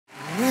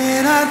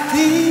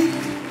think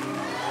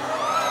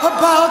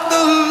about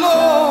the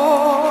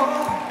Lord,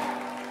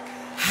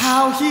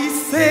 how he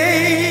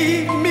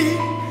saved me,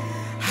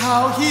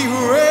 how he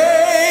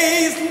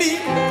raised me,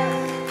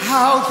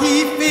 how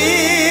he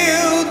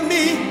filled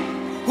me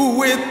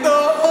with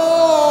the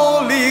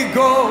Holy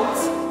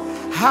Ghost,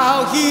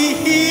 how he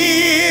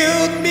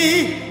healed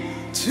me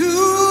to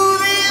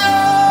the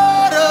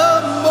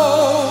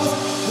uttermost.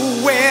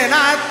 When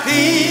I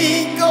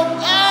think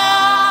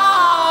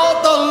about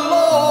the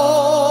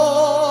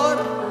Lord,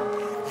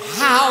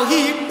 how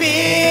he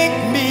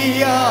picked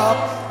me up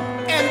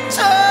and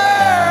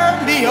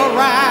turned me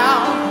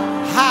around,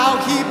 how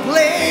he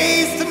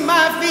placed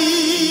my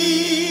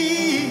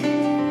feet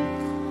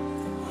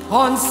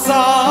on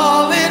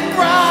solid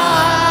ground,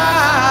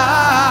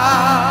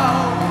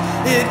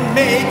 it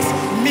makes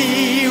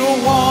me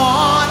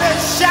wanna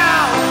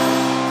shout,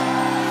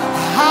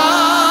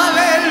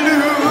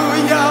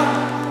 hallelujah,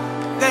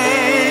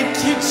 thank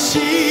you,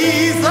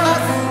 Jesus.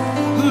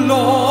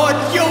 Lord,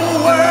 you're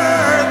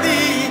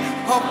worthy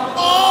of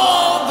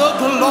all the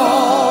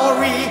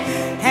glory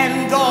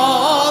and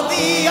all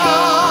the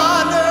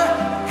honor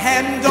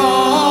and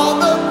all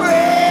the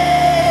praise.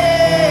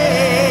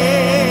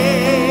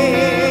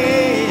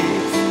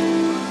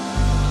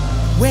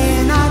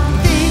 When I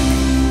think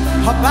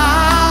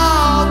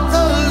about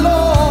the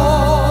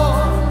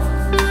Lord,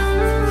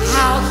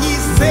 how he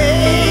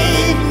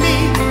saved me,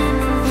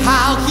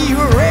 how he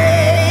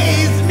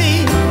raised me,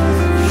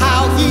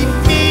 how he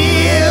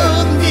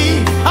filled me,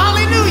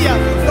 hallelujah,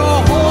 the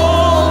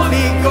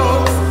Holy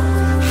Ghost,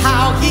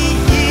 how he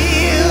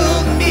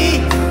healed me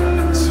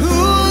to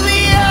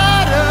the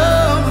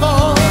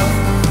uttermost.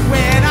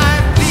 When I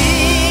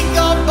think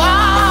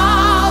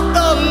about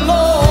the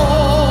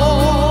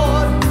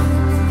Lord,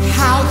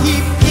 how he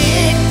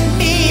picked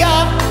me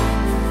up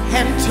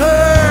and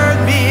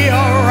turned me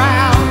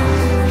around,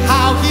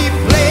 how he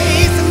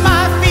placed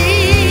my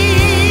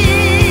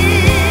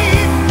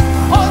feet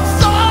on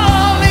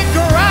solid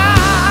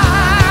ground,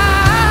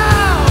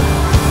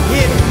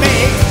 it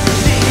makes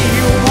me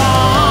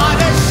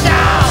wanna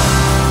shout,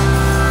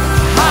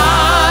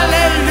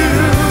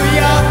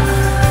 hallelujah,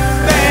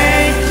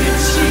 thank you,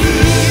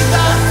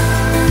 Jesus.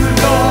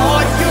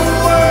 Lord, you're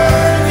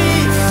worthy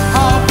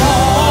of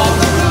all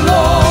the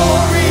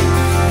glory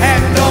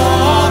and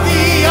all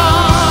the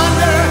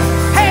honor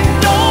and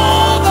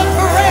all the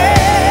praise.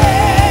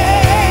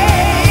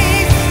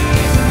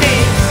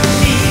 Makes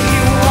me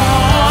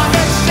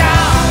wanna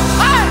shout,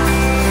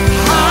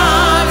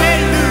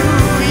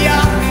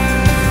 hallelujah,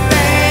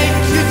 thank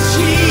you,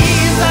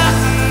 Jesus.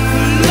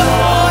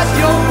 Lord,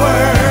 you're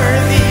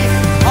worthy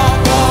of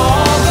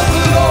all the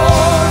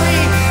glory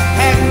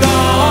and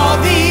all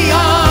the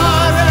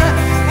honor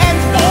and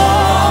all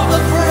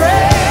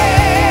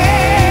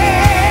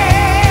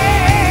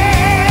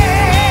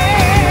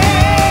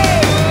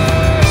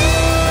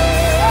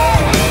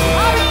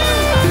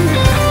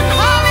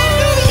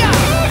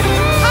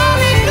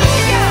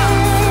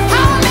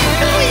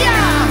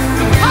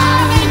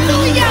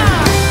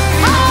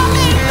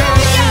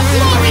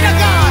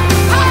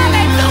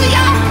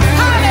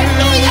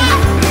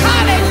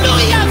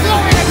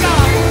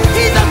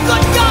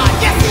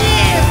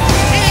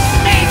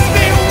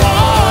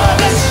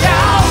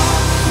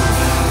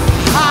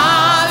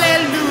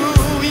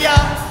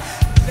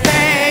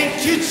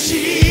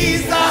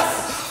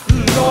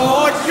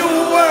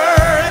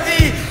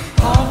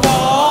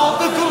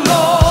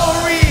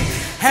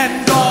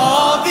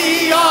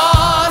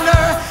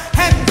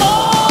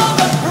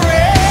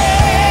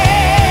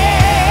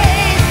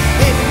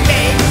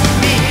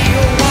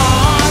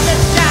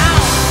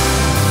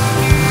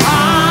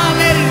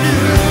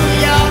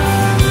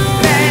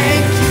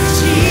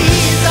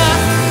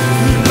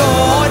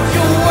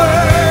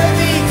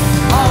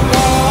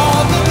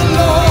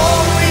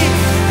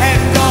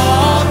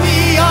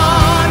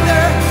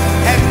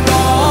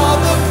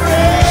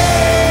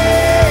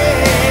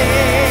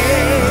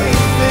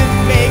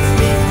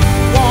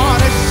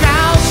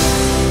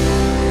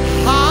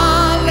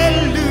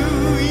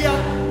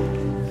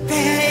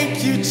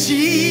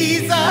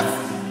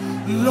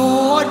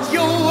Lord,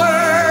 you're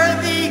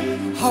worthy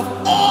of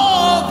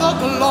all the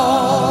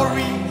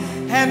glory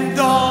and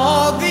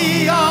all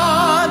the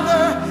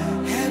honor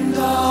and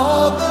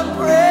all the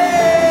praise.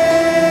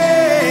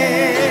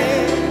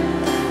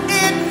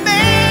 It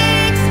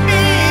makes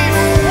me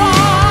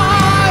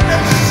wanna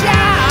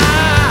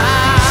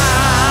shout,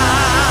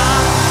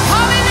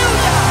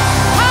 hallelujah,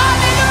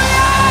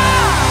 hallelujah,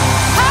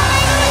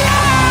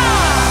 hallelujah,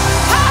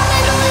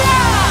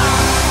 hallelujah,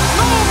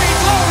 glory,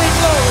 glory,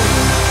 glory,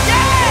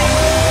 yeah.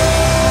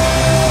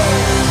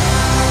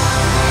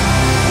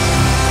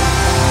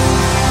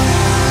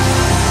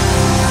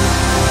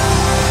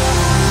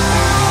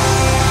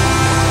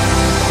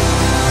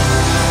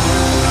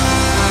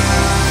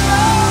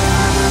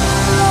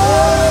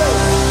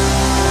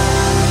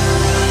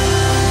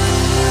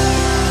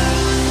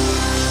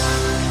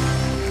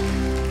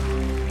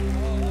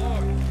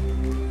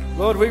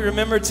 Lord, we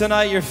remember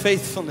tonight your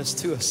faithfulness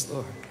to us,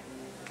 Lord.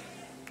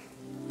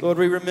 Lord,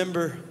 we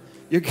remember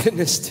your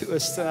goodness to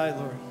us tonight,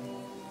 Lord.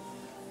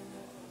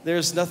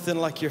 There's nothing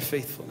like your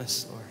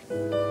faithfulness, Lord.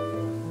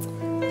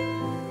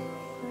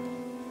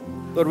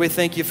 Lord, we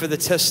thank you for the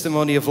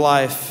testimony of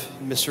life,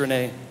 Miss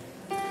Rane.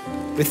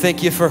 We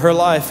thank you for her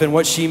life and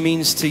what she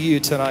means to you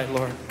tonight,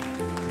 Lord.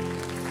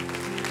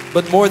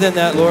 But more than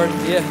that, Lord,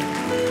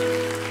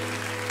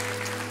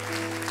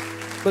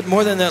 But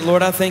more than that,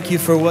 Lord, I thank you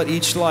for what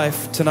each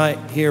life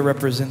tonight here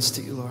represents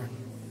to you, Lord.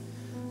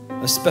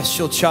 A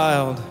special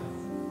child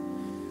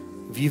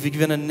you've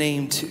given a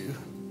name to.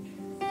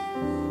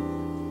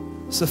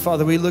 So,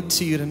 Father, we look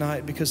to you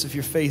tonight because of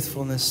your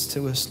faithfulness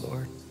to us,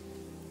 Lord.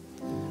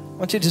 Why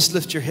don't you just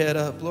lift your head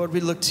up? Lord, we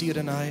look to you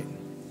tonight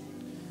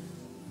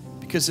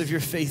because of your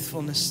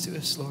faithfulness to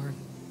us, Lord.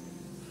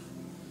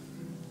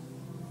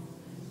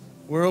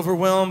 We're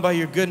overwhelmed by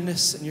your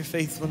goodness and your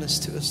faithfulness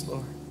to us,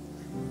 Lord.